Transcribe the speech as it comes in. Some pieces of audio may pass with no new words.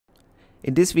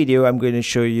In this video, I'm going to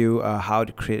show you how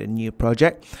to create a new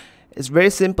project. It's very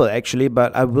simple actually,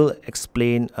 but I will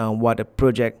explain what a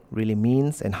project really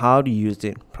means and how to use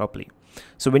it properly.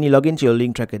 So when you log into your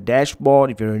LinkTrackr dashboard,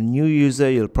 if you're a new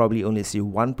user, you'll probably only see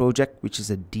one project, which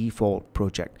is a default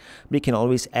project. But you can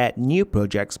always add new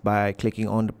projects by clicking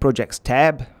on the Projects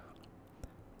tab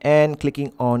and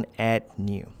clicking on Add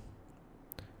New.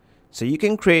 So you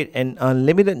can create an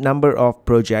unlimited number of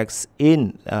projects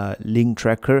in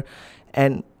LinkTrackr.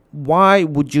 And why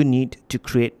would you need to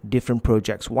create different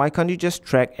projects? Why can't you just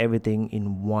track everything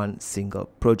in one single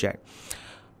project?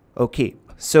 Okay,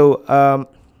 so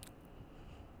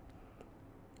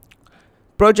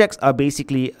projects are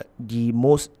basically the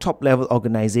most top-level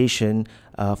organization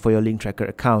for your LinkTrackr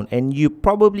account, and you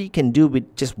probably can do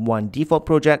with just one default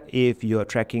project if you're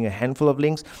tracking a handful of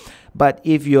links. But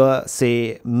if you're,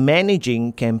 say,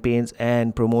 managing campaigns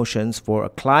and promotions for a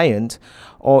client,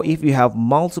 or if you have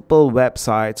multiple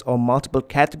websites or multiple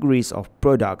categories of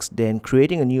products, then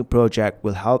creating a new project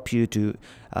will help you to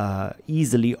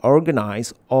easily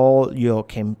organize all your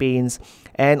campaigns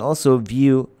and also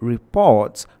view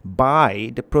reports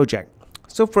by the project.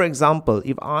 So for example,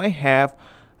 if I have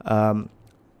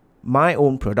my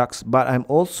own products, but I'm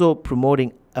also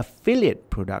promoting affiliate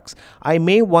products, I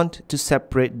may want to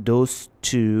separate those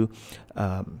two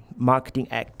marketing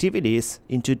activities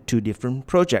into two different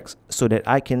projects so that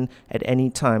I can at any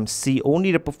time see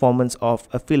only the performance of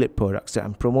affiliate products that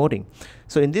I'm promoting.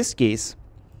 So in this case,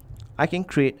 I can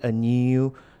create a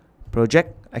new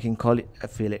project. I can call it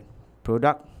affiliate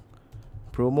product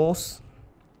promos,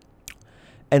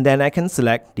 and then I can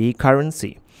select the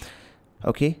currency.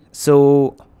 Okay,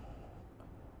 so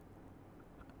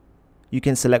you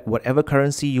can select whatever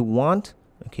currency you want.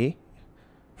 Okay,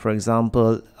 for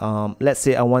example, let's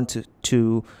say I want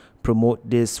to promote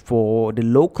this for the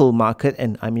local market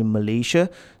and I'm in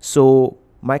Malaysia, so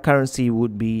my currency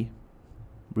would be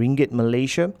Ringgit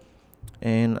Malaysia,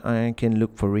 and I can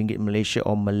look for Ringgit Malaysia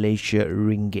or Malaysia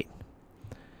Ringgit.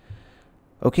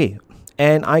 Okay,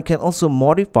 and I can also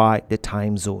modify the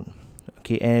time zone.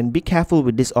 Okay, and be careful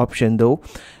with this option though.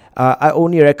 I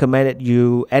only recommend that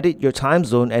you edit your time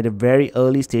zone at the very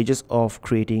early stages of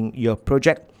creating your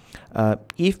project.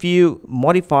 If you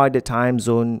modify the time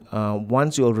zone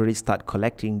once you already start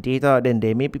collecting data, then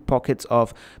there may be pockets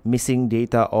of missing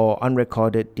data or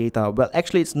unrecorded data. Well,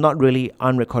 actually, it's not really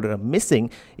unrecorded or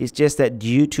missing. It's just that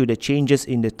due to the changes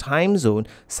in the time zone,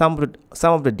 some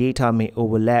of the data may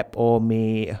overlap or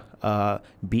may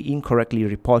be incorrectly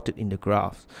reported in the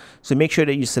graph. So make sure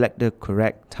that you select the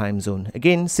correct time zone.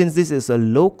 Again, since this is a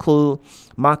local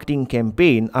marketing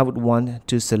campaign, I would want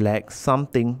to select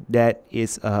something that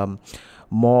is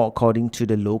more according to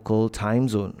the local time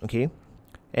zone. Okay,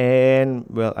 and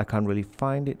well, I can't really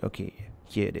find it. Okay,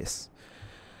 here it is.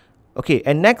 Okay,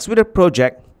 and next with a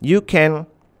project, you can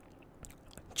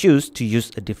choose to use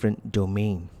a different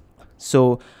domain.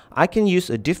 So I can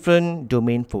use a different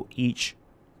domain for each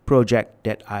project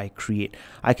that I create.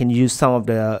 I can use some of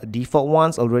the default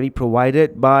ones already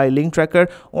provided by LinkTrackr,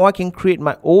 or I can create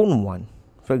my own one.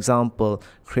 For example,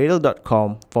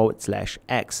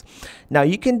 cradle.com/x. Now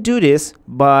you can do this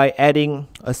by adding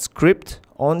a script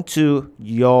onto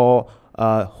your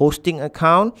hosting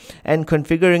account and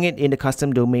configuring it in the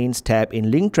custom domains tab in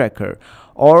LinkTrackr.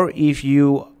 Or if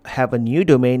you have a new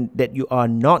domain that you are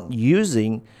not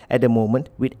using at the moment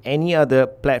with any other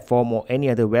platform or any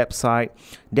other website,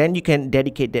 then you can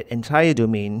dedicate that entire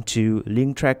domain to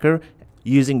LinkTrackr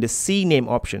using the CNAME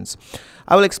options.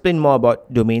 I will explain more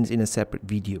about domains in a separate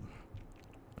video.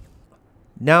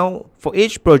 Now, for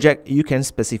each project, you can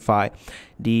specify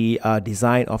the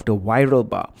design of the viral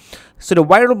bar. So the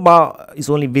viral bar is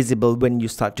only visible when you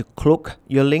start to cloak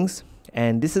your links.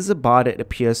 And this is a bar that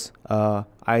appears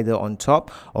either on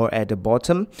top or at the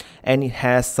bottom, and it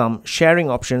has some sharing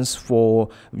options for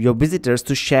your visitors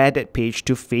to share that page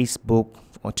to Facebook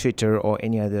or Twitter or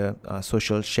any other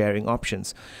social sharing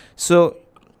options. So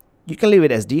you can leave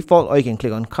it as default, or you can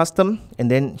click on custom,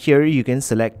 and then here you can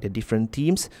select the different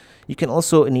themes. You can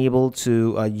also enable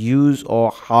to use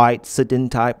or hide certain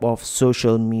type of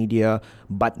social media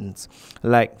buttons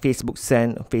like Facebook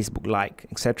send, Facebook like,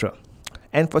 etc.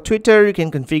 And for Twitter, you can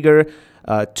configure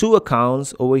 2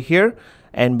 accounts over here,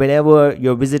 and whenever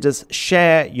your visitors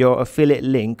share your affiliate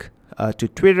link to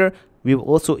Twitter, we will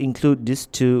also include these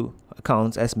 2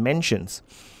 accounts as mentions.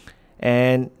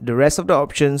 And the rest of the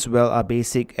options, well, are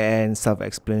basic and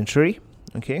self-explanatory.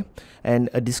 Okay, and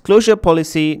a disclosure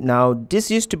policy. Now this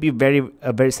used to be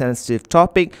a very sensitive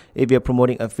topic. If you're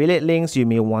promoting affiliate links, you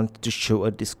may want to show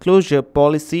a disclosure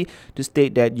policy to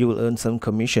state that you will earn some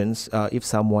commissions if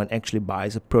someone actually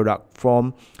buys a product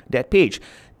from that page.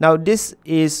 Now this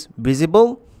is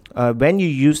visible when you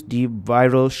use the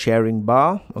viral sharing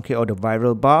bar, okay, or the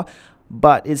viral bar,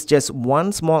 but it's just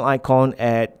one small icon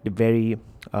at the very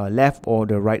left or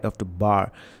the right of the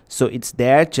bar. So it's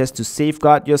there just to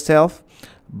safeguard yourself,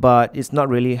 but it's not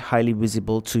really highly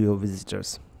visible to your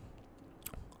visitors.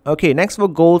 Okay, next for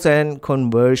goals and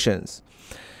conversions.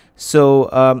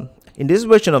 So in this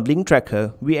version of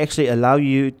LinkTrackr, we actually allow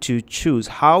you to choose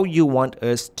how you want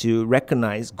us to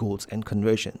recognize goals and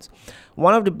conversions.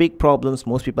 One of the big problems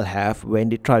most people have when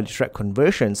they try to track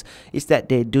conversions is that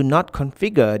they do not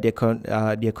configure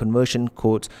their conversion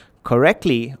codes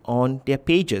correctly on their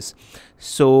pages.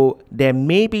 So there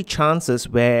may be chances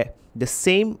where the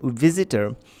same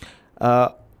visitor,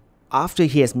 after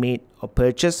he has made a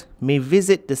purchase, may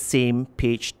visit the same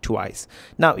page twice.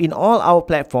 Now in all our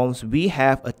platforms, we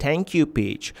have a thank you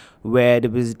page where the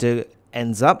visitor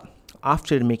ends up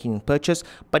after making a purchase,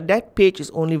 but that page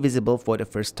is only visible for the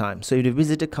first time. So if the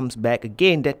visitor comes back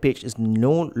again, that page is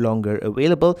no longer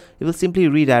available. It will simply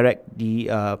redirect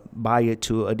the buyer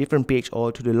to a different page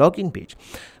or to the login page.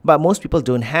 But most people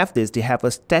don't have this. They have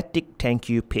a static thank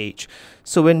you page.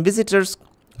 So when visitors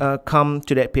come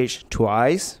to that page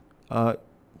twice,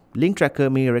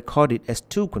 LinkTrackr may record it as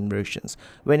 2 conversions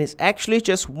when it's actually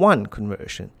just 1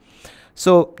 conversion.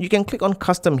 So you can click on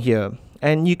custom here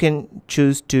and you can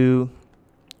choose to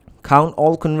count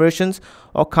all conversions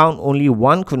or count only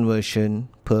 1 conversion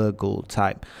per goal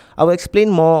type. I will explain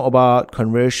more about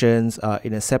conversions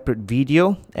in a separate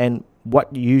video, and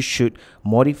what you should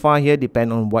modify here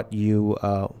depend on what you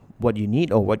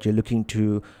need or what you're looking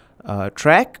to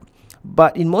track.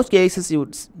 But in most cases, it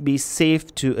would be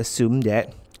safe to assume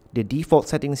that the default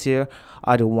settings here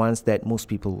are the ones that most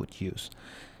people would use.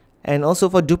 And also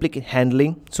for duplicate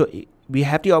handling, so we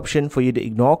have the option for you to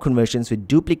ignore conversions with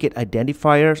duplicate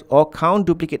identifiers or count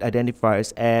duplicate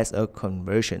identifiers as a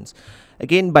conversions.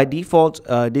 Again, by default,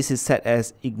 this is set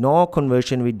as ignore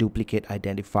conversion with duplicate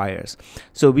identifiers.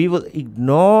 So we will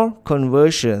ignore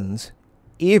conversions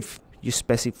if you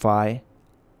specify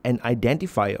an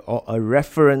identifier or a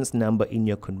reference number in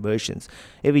your conversions.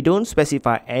 If we don't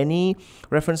specify any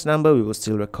reference number, we will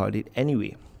still record it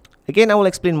anyway. Again, I will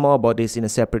explain more about this in a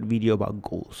separate video about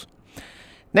goals.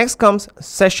 Next comes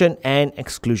session and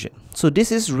exclusion. So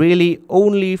this is really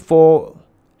only for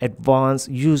advanced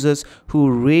users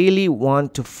who really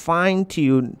want to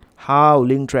fine-tune how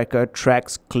LinkTrackr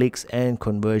tracks clicks and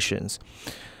conversions.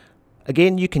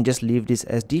 Again, you can just leave this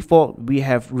as default. We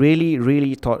have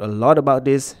really thought a lot about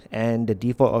this, and the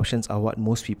default options are what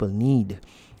most people need.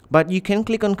 But you can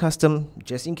click on custom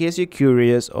just in case you're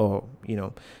curious, or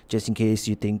just in case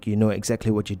you think you know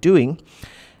exactly what you're doing.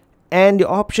 And the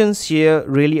options here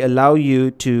really allow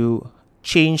you to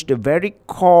change the very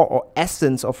core or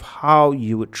essence of how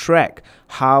you would track,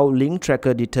 how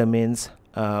LinkTrackr determines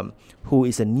who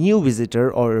is a new visitor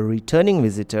or a returning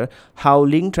visitor, how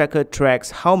LinkTrackr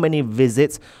tracks how many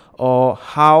visits, or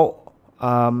how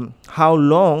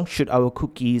long should our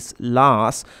cookies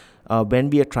last when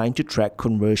we are trying to track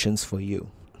conversions for you.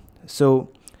 So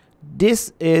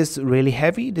this is really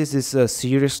heavy. This is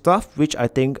serious stuff, which I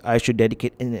think I should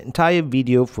dedicate an entire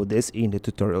video for this in the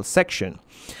tutorial section.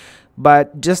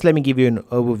 But just let me give you an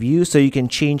overview. So you can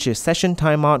change your session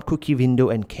timeout, cookie window,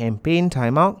 and campaign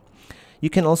timeout. You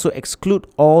can also exclude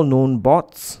all known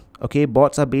bots. Okay,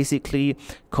 bots are basically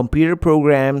computer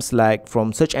programs like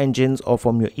from search engines or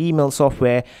from your email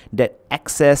software that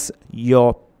access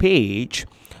your page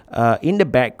in the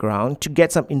background to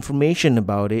get some information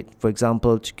about it. For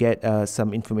example, to get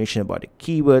some information about the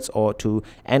keywords or to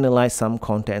analyze some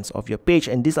contents of your page.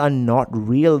 And these are not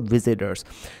real visitors.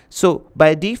 So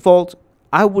by default,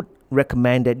 I would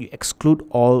recommend that you exclude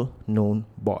all known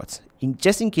bots.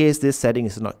 Just in case this setting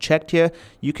is not checked here,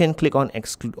 you can click on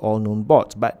exclude all known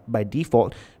bots. But by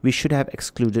default, we should have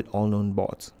excluded all known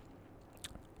bots.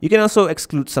 You can also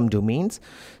exclude some domains.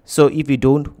 So if you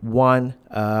don't want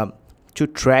to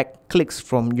track clicks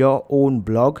from your own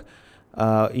blog,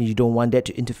 you don't want that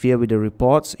to interfere with the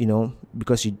reports,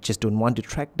 because you just don't want to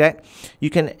track that, you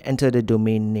can enter the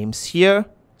domain names here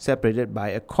separated by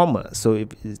a comma. So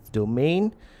if it's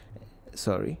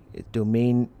it's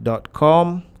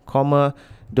domain.com, comma,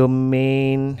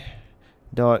 domain.net,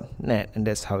 and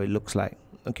that's how it looks like.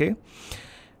 Okay,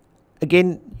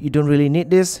 again, you don't really need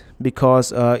this,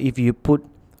 because if you put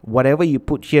whatever you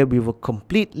put here, we will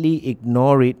completely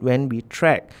ignore it when we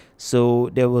track.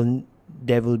 So there will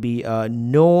there will be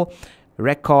no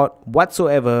record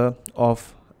whatsoever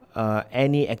of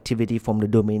any activity from the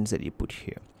domains that you put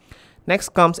here. Next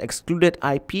comes excluded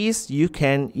IPs. You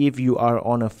can, if you are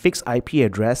on a fixed IP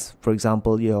address, for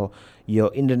example, your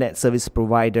internet service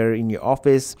provider in your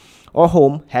office or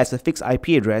home has a fixed IP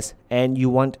address, and you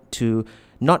want to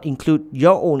not include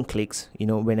your own clicks,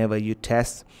 whenever you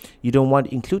test, you don't want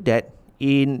to include that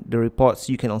in the reports,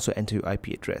 you can also enter your IP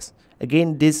address.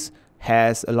 Again, this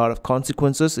has a lot of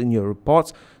consequences in your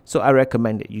reports, so I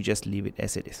recommend that you just leave it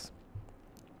as it is.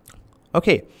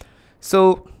 Okay,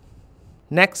 so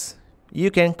next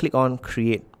you can click on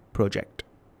create project.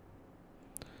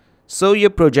 So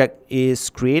your project is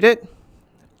created,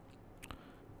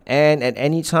 and at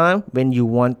any time when you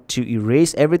want to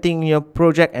erase everything in your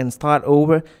project and start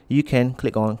over, you can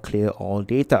click on clear all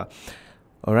data.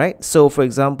 Alright, so for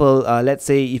example, let's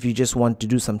say if you just want to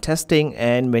do some testing,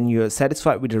 and when you're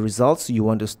satisfied with the results, you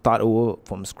want to start over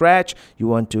from scratch, you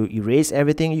want to erase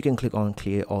everything, you can click on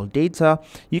clear all data.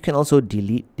 You can also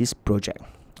delete this project.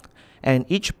 And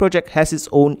each project has its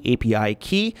own API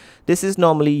key. This is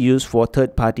normally used for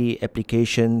third-party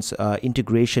applications,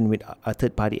 integration with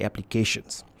third-party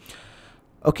applications.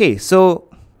 Okay, so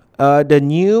the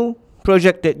new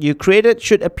project that you created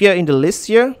should appear in the list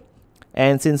here.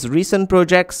 And since recent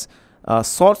projects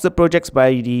sorts the projects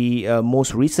by the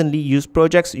most recently used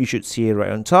projects, you should see it right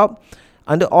on top.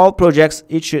 Under all projects,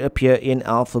 it should appear in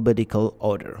alphabetical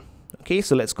order. Okay,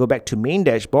 so let's go back to main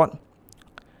dashboard.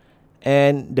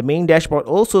 And the main dashboard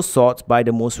also sorts by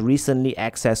the most recently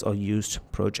accessed or used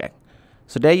project.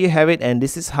 So there you have it, and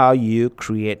this is how you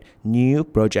create new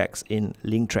projects in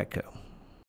LinkTrackr.